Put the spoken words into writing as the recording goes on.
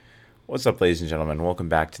What's up, ladies and gentlemen? Welcome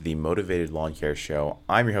back to the Motivated Lawn Care Show.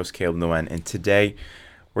 I'm your host, Caleb Nguyen, and today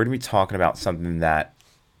we're going to be talking about something that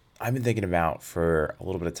I've been thinking about for a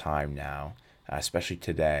little bit of time now, especially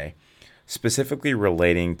today, specifically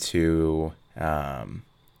relating to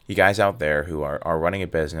you guys out there who are running a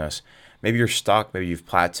business. Maybe you're stuck, maybe you've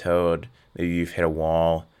plateaued, maybe you've hit a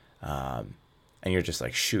wall, and you're just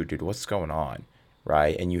like, shoot, dude, what's going on,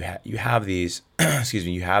 right? And you have these, excuse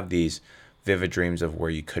me, you have these vivid dreams of where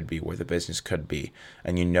you could be, where the business could be,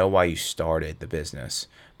 and you know why you started the business,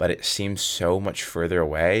 but it seems so much further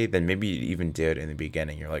away than maybe you even did in the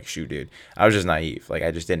beginning. You're like, shoot, dude, I was just naive. Like, I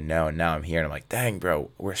just didn't know, and now I'm here, and I'm like, dang, bro,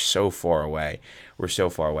 we're so far away. We're so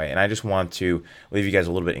far away. And I just want to leave you guys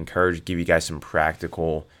a little bit encouraged, give you guys some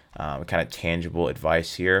practical, kind of tangible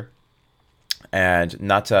advice here, and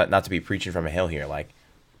not to be preaching from a hill here. Like,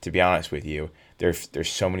 to be honest with you, there's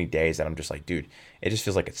so many days that I'm just like, dude, it just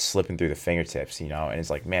feels like it's slipping through the fingertips, and it's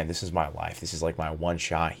like, man, this is my life. This is like my one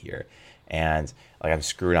shot here. And like, I'm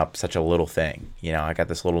screwing up such a little thing. I got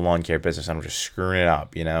this little lawn care business. I'm just screwing it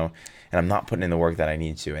up, and I'm not putting in the work that I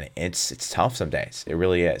need to. And it's tough some days. It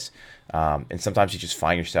really is. And sometimes you just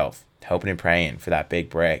find yourself hoping and praying for that big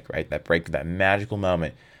break, right? That break, that magical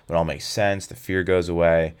moment when it all makes sense, the fear goes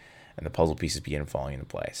away, and the puzzle pieces begin falling into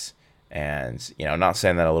place. And, I'm not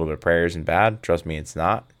saying that a little bit of prayer isn't bad. Trust me, it's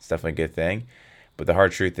not. It's definitely a good thing. But the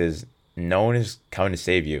hard truth is no one is coming to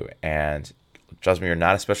save you. And trust me, you're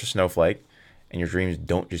not a special snowflake, and your dreams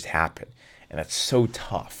don't just happen. And that's so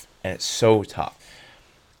tough. And it's so tough.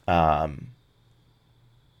 And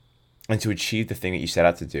to achieve the thing that you set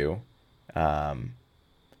out to do,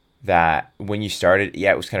 that when you started,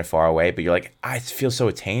 yeah, it was kind of far away, but you're like, I feel so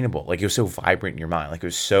attainable. Like, it was so vibrant in your mind. Like, it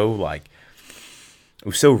was so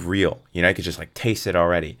real, I could just like taste it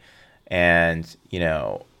already. And,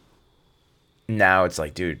 now it's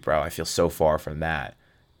like, dude, bro, I feel so far from that.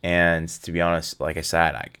 And to be honest, like I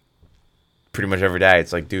said, I pretty much every day,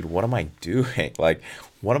 it's like, dude, what am I doing? Like,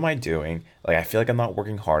 what am I doing? Like, I feel like I'm not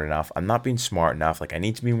working hard enough. I'm not being smart enough. Like, I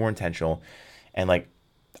need to be more intentional. And like,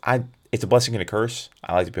 it's a blessing and a curse.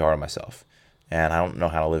 I like to be hard on myself, and I don't know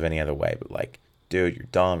how to live any other way, but like, dude, you're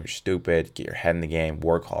dumb, you're stupid, get your head in the game,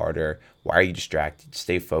 work harder. Why are you distracted?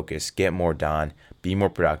 Stay focused, get more done, be more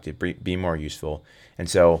productive, be more useful. And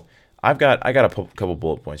so I got a couple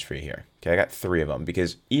bullet points for you here. Okay, I got 3 of them,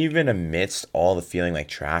 because even amidst all the feeling like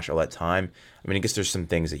trash all that time, I guess there's some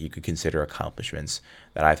things that you could consider accomplishments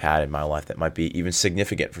that I've had in my life that might be even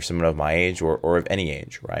significant for someone of my age or of any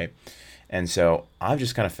age, right? And so I've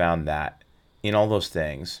just kind of found that in all those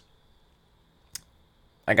things,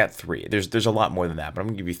 I got 3. There's a lot more than that, but I'm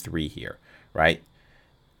gonna give you 3 here, right?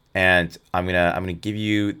 And I'm gonna give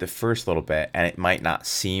you the first little bit, and it might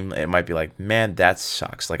be like, man, that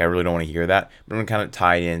sucks. Like, I really don't want to hear that. But I'm gonna kind of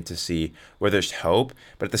tie it in to see where there's hope,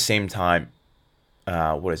 but at the same time,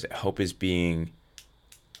 what is it? Hope is being,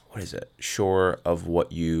 what is it? Sure of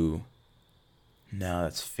what you. No,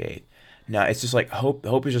 that's faith. No, it's just like hope.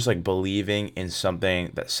 Hope is just like believing in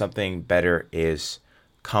something, that something better is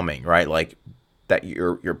coming, right? Like, that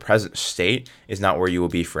your present state is not where you will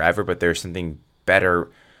be forever, but there's something better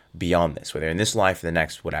beyond this, whether in this life or the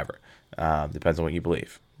next, whatever. Depends on what you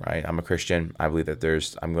believe, right? I'm a Christian. I believe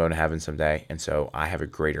that I'm going to heaven someday, and so I have a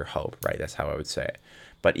greater hope, right? That's how I would say it.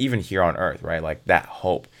 But even here on earth, right, like that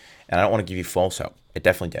hope, and I don't want to give you false hope. I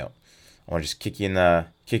definitely don't. I want to just kick you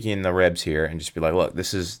in the ribs here and just be like, look,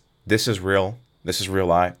 this is real. This is real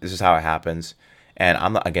life. This is how it happens. And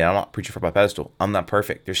I'm not preaching from my pedestal. I'm not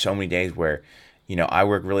perfect. There's so many days where, I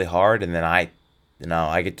work really hard, and then I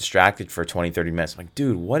get distracted for 20, 30 minutes. I'm like,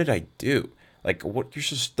 dude, what did I do? Like, what? You're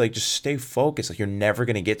just like, just stay focused. Like, you're never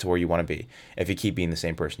going to get to where you want to be if you keep being the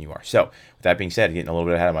same person you are. So with that being said, getting a little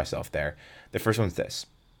bit ahead of myself there. The first one's this: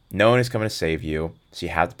 no one is coming to save you, so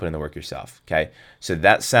you have to put in the work yourself. Okay. So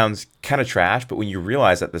that sounds kind of trash, but when you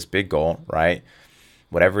realize that this big goal, right?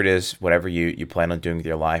 Whatever it is, whatever you plan on doing with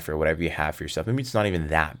your life, or whatever you have for yourself, maybe it's not even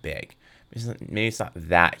that big. Maybe it's not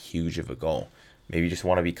that huge of a goal. Maybe you just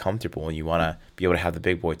want to be comfortable, and you want to be able to have the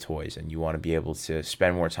big boy toys, and you want to be able to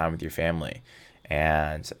spend more time with your family,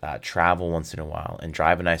 and travel once in a while, and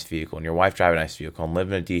drive a nice vehicle, and your wife drive a nice vehicle, and live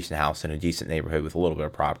in a decent house in a decent neighborhood with a little bit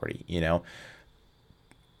of property.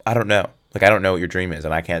 I don't know. Like, I don't know what your dream is,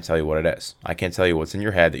 and I can't tell you what it is. I can't tell you what's in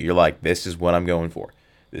your head that you're like, this is what I'm going for.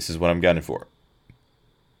 This is what I'm gunning for.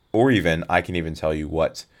 Or even, I can even tell you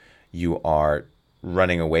what you are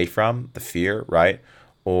running away from, the fear, right?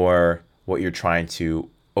 Or what you're trying to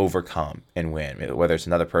overcome and win. Whether it's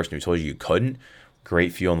another person who told you couldn't,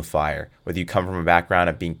 great fuel in the fire. Whether you come from a background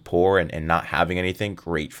of being poor and not having anything,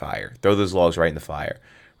 great fire. Throw those logs right in the fire,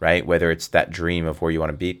 right? Whether it's that dream of where you want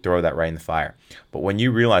to be, throw that right in the fire. But when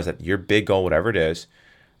you realize that your big goal, whatever it is,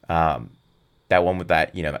 that one with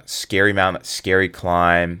that, that scary mountain, that scary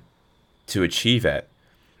climb to achieve it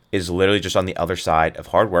is literally just on the other side of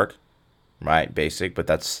hard work, right? Basic, but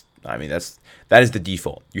that is the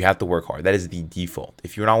default. You have to work hard. That is the default.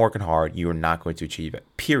 If you're not working hard, you are not going to achieve it.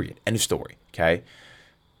 Period. End of story. Okay.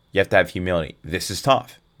 You have to have humility. This is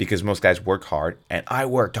tough because most guys work hard, and I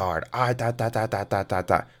worked hard.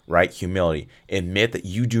 Right? Humility. Admit that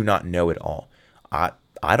you do not know it all.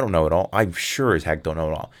 I don't know it all. I'm sure as heck don't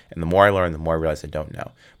know it all. And the more I learn, the more I realize I don't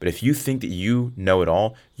know. But if you think that you know it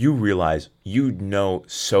all, you realize you know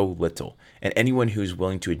so little. And anyone who's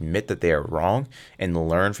willing to admit that they are wrong and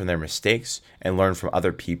learn from their mistakes and learn from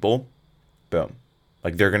other people, boom.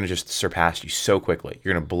 Like they're going to just surpass you so quickly.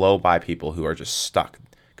 You're going to blow by people who are just stuck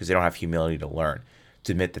because they don't have humility to learn,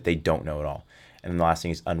 to admit that they don't know it all. And then the last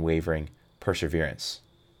thing is unwavering perseverance.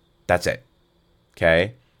 That's it.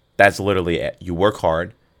 Okay? That's literally it. You work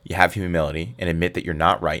hard, you have humility, and admit that you're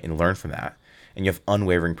not right and learn from that. And you have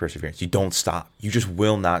unwavering perseverance. You don't stop. You just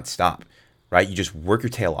will not stop, right? You just work your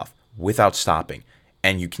tail off without stopping,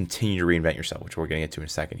 and you continue to reinvent yourself, which we're going to get to in a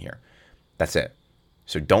second here. That's it.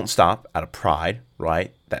 So don't stop out of pride,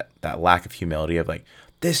 right? That lack of humility of like,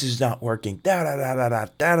 this is not working.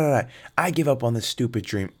 I give up on this stupid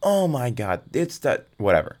dream. Oh my God, it's that,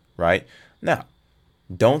 whatever, right? No,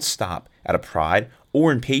 don't stop out of pride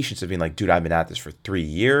or impatience of being like, dude, I've been at this for 3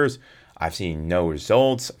 years. I've seen no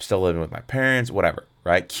results. I'm still living with my parents, whatever,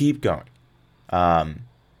 right? Keep going. And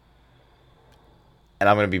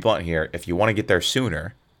I'm going to be blunt here. If you want to get there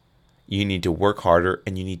sooner, you need to work harder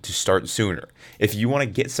and you need to start sooner. If you want to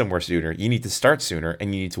get somewhere sooner, you need to start sooner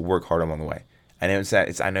and you need to work hard along the way. I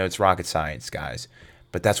know it's rocket science, guys,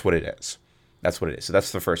 but that's what it is. That's what it is. So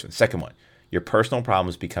that's the first one. Second one, your personal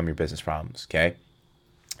problems become your business problems, okay?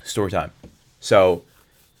 Story time. So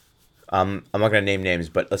I'm not going to name names,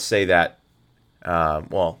 but let's say that,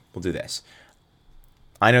 we'll do this.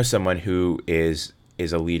 I know someone who is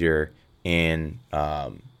a leader in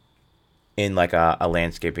like a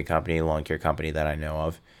landscaping company, a lawn care company that I know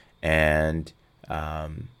of, and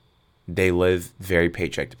they live very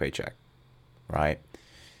paycheck to paycheck, right?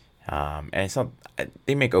 And it's not,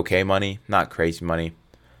 they make okay money, not crazy money,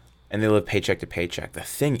 and they live paycheck to paycheck. The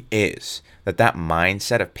thing is that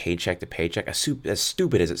mindset of paycheck to paycheck, as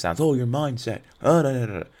stupid as it sounds, your mindset,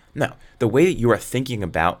 no, the way that you are thinking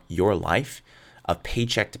about your life of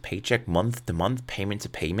paycheck to paycheck, month to month, payment to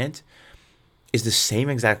payment, is the same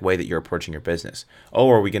exact way that you're approaching your business.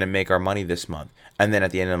 Are we going to make our money this month? And then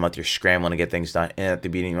at the end of the month, you're scrambling to get things done. And at the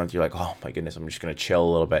beginning of the month, you're like, oh my goodness, I'm just going to chill a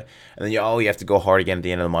little bit. And then you have to go hard again at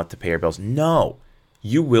the end of the month to pay your bills. No,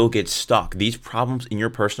 you will get stuck. These problems in your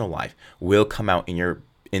personal life will come out in your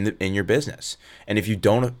business. And if you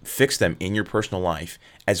don't fix them in your personal life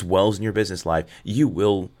as well as in your business life, you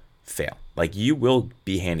will fail. Like you will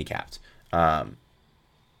be handicapped.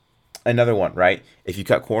 Another one, right? If you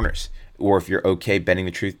cut corners, or if you're okay bending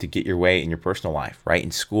the truth to get your way in your personal life, right?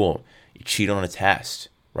 In school, you cheat on a test,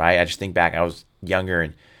 right? I just think back, I was younger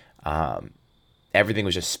and everything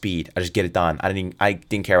was just speed. I just get it done. I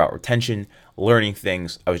didn't care about retention, learning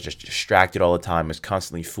things. I was just distracted all the time. I was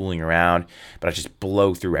constantly fooling around, but I just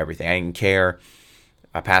blow through everything. I didn't care.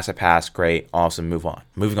 I pass, great, awesome,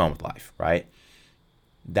 moving on with life, right?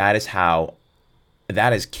 That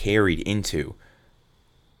is carried into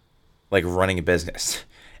like running a business.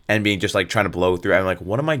 And being just like trying to blow through. I'm like,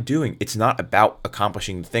 what am I doing? It's not about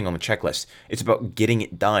accomplishing the thing on the checklist. It's about getting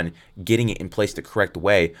it done, getting it in place the correct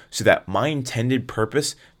way so that my intended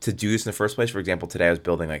purpose to do this in the first place, for example, today I was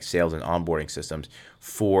building like sales and onboarding systems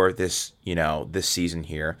for this, this season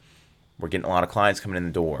here. We're getting a lot of clients coming in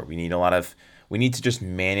the door. We need to just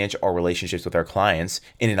manage our relationships with our clients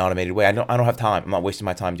in an automated way. I don't have time. I'm not wasting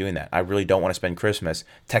my time doing that. I really don't want to spend Christmas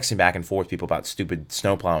texting back and forth people about stupid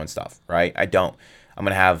snowplow and stuff, right? I don't. I'm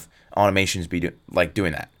going to have automations be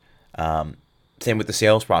doing that. Same with the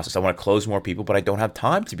sales process. I want to close more people, but I don't have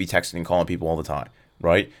time to be texting and calling people all the time,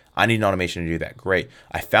 right? I need an automation to do that. Great.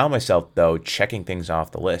 I found myself, though, checking things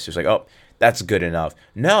off the list. It's like, oh, that's good enough.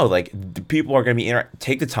 No, like the people are going to be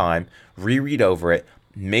take the time, reread over it,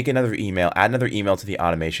 make another email, add another email to the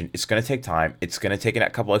automation. It's going to take time. It's going to take a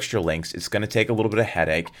couple extra links. It's going to take a little bit of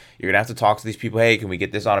headache. You're going to have to talk to these people. Hey, can we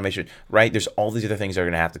get this automation? Right? There's all these other things that are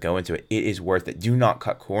going to have to go into it. It is worth it. Do not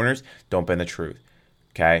cut corners. Don't bend the truth.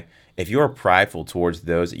 Okay? If you are prideful towards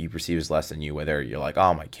those that you perceive as less than you, whether you're like,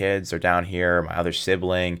 oh, my kids are down here, my other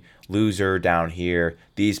sibling, loser down here,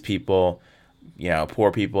 these people,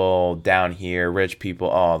 poor people down here, rich people,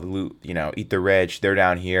 eat the rich, they're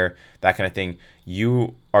down here, that kind of thing.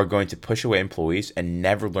 You are going to push away employees and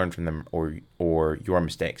never learn from them or your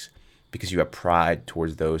mistakes, because you have pride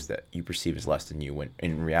towards those that you perceive as less than you, when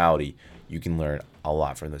in reality you can learn a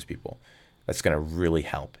lot from those people. That's going to really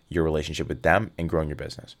help your relationship with them and growing your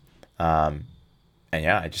business. And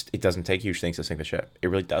yeah, it doesn't take huge things to sink the ship. It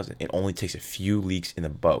really doesn't. It only takes a few leaks in the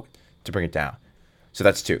boat to bring it down. So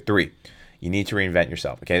that's 2. 3, you need to reinvent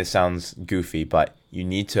yourself. Okay, this sounds goofy, but you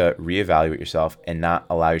need to reevaluate yourself and not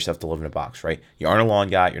allow yourself to live in a box, right? You aren't a lawn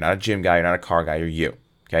guy. You're not a gym guy. You're not a car guy. You're you.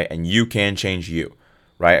 Okay, and you can change you,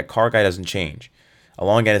 right? A car guy doesn't change. A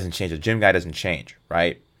lawn guy doesn't change. A gym guy doesn't change,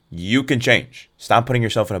 right? You can change. Stop putting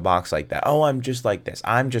yourself in a box like that. Oh, I'm just like this.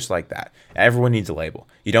 I'm just like that. Everyone needs a label.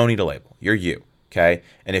 You don't need a label. You're you. Okay.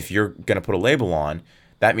 And if you're going to put a label on,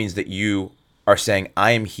 that means that you are saying,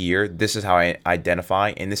 I am here. This is how I identify,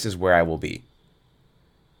 and this is where I will be.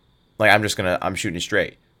 Like, I'm shooting it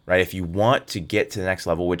straight, right? If you want to get to the next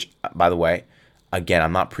level, which, by the way, again,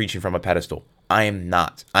 I'm not preaching from a pedestal. I am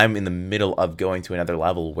not. I'm in the middle of going to another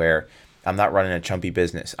level where I'm not running a chumpy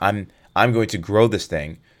business. I'm going to grow this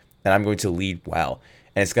thing, and I'm going to lead well.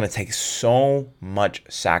 And it's going to take so much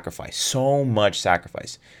sacrifice.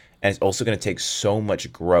 And it's also going to take so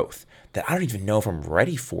much growth that I don't even know if I'm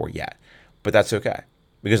ready for yet. But that's okay,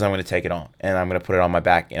 because I'm going to take it on, and I'm going to put it on my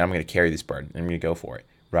back, and I'm going to carry this burden, and I'm going to go for it,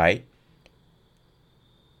 right?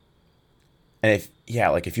 And if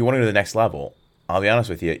you want to go to the next level, I'll be honest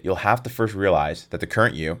with you, you'll have to first realize that the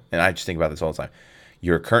current you, and I just think about this all the time,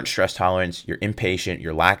 your current stress tolerance, your impatient,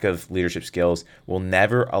 your lack of leadership skills will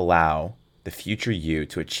never allow the future you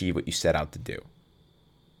to achieve what you set out to do.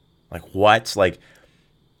 Like, what? Like,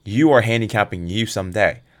 you are handicapping you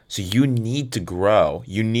someday. So you need to grow.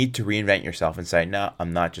 You need to reinvent yourself and say, no,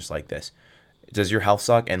 I'm not just like this. Does your health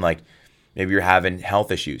suck? And like, maybe you're having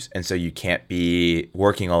health issues, and so you can't be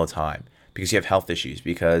working all the time because you have health issues,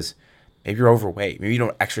 because maybe you're overweight. Maybe you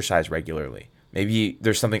don't exercise regularly. Maybe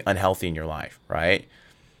there's something unhealthy in your life, right?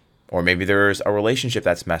 Or maybe there's a relationship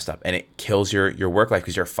that's messed up and it kills your work life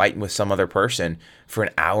because you're fighting with some other person for an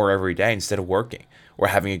hour every day instead of working, or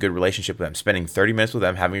having a good relationship with them, spending 30 minutes with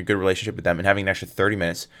them, having a good relationship with them, and having an extra 30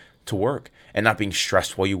 minutes to work, and not being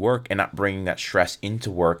stressed while you work, and not bringing that stress into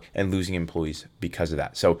work and losing employees because of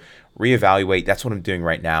that. So reevaluate. That's what I'm doing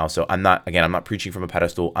right now. So I'm not preaching from a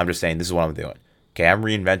pedestal. I'm just saying this is what I'm doing. Okay, I'm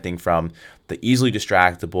reinventing from the easily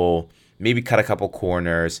distractible, maybe cut a couple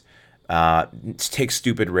corners, take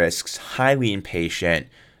stupid risks, highly impatient,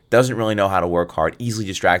 doesn't really know how to work hard, easily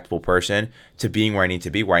distractible person, to being where I need to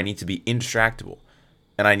be indistractable.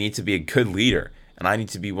 And I need to be a good leader, and I need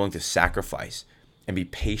to be willing to sacrifice and be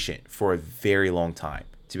patient for a very long time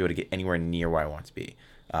to be able to get anywhere near where I want to be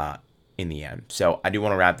in the end. So I do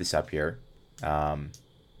want to wrap this up here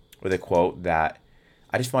with a quote that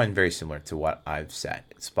I just find very similar to what I've said.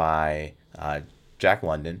 It's by Jack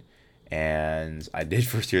London, and I did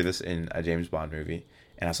first hear this in a James Bond movie,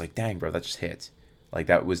 and I was like, dang, bro, that just hit. Like,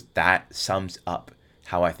 that sums up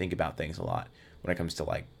how I think about things a lot when it comes to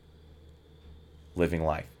like living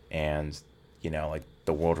life and, you know, like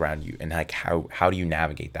the world around you, and like how do you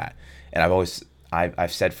navigate that. And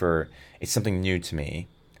I've said, it's something new to me,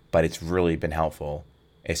 but it's really been helpful,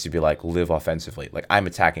 is to be like, live offensively. Like, I'm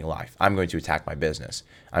attacking life. I'm going to attack my business.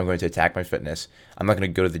 I'm going to attack my fitness. I'm not going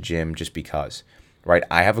to go to the gym just because, right?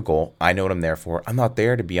 I have a goal. I know what I'm there for. I'm not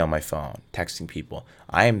there to be on my phone texting people.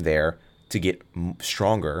 I am there to get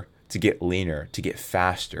stronger, to get leaner, to get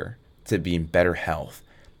faster, to be in better health,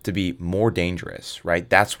 to be more dangerous, right?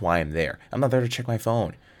 That's why I'm there. I'm not there to check my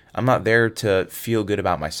phone. I'm not there to feel good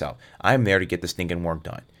about myself. I'm there to get the stinking work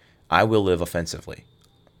done. I will live offensively.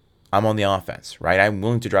 I'm on the offense, right? I'm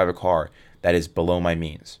willing to drive a car that is below my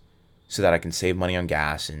means so that I can save money on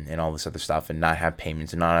gas and all this other stuff, and not have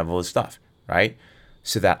payments and not have all this stuff, right?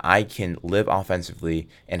 So that I can live offensively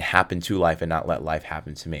and happen to life and not let life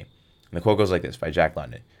happen to me. And the quote goes like this, by Jack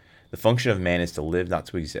London. The function of man is to live, not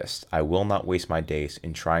to exist. I will not waste my days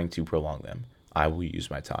in trying to prolong them. I will use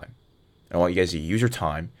my time. I want you guys to use your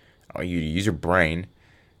time. I want you to use your brain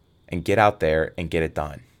and get out there and get it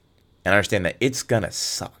done. And understand that it's going to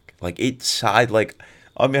suck.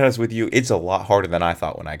 I'll be honest with you, it's a lot harder than I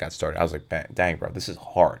thought when I got started. I was like, dang, bro, this is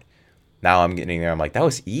hard. Now I'm getting there. I'm like, that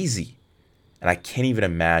was easy. And I can't even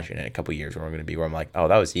imagine in a couple of years where I'm going to be, where I'm like, oh,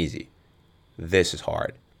 that was easy. This is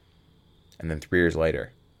hard. And then 3 years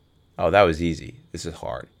later, oh, that was easy. This is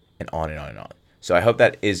hard. And on and on and on. So I hope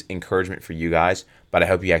that is encouragement for you guys, but I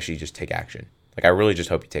hope you actually just take action. Like, I really just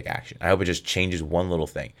hope you take action. I hope it just changes one little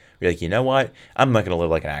thing. You're like, you know what? I'm not going to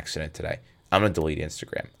live like an accident today. I'm going to delete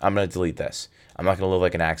Instagram. I'm going to delete this. I'm not going to live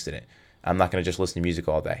like an accident. I'm not going to just listen to music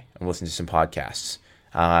all day. I'm listening to some podcasts.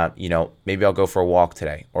 Maybe I'll go for a walk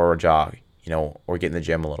today or a jog. or get in the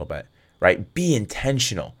gym a little bit, right? Be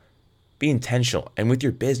intentional. Be intentional. And with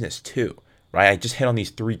your business too, right? I just hit on these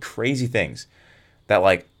 3 crazy things that,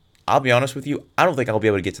 like, I'll be honest with you, I don't think I'll be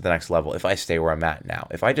able to get to the next level if I stay where I'm at now.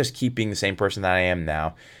 If I just keep being the same person that I am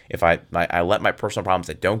now, if I let my personal problems,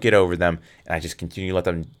 I don't get over them, and I just continue to let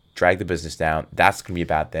them drag the business down, that's going to be a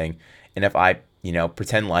bad thing. And if I,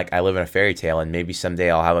 pretend like I live in a fairy tale and maybe someday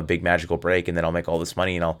I'll have a big magical break and then I'll make all this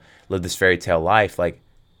money and I'll live this fairy tale life, like,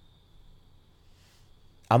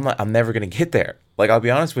 I'm never going to get there. Like, I'll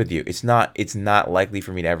be honest with you, it's not likely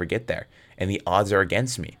for me to ever get there. And the odds are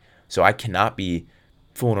against me. So I cannot be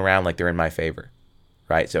fooling around like they're in my favor,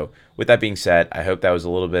 right? So with that being said, I hope that was a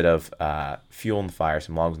little bit of fuel in the fire,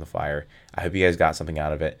 some logs in the fire. I hope you guys got something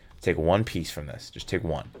out of it. Take one piece from this. Just take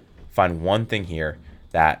one. Find one thing here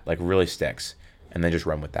that, like, really sticks, and then just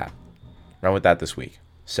run with that. Run with that this week.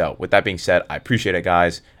 So with that being said, I appreciate it,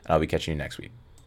 guys, and I'll be catching you next week.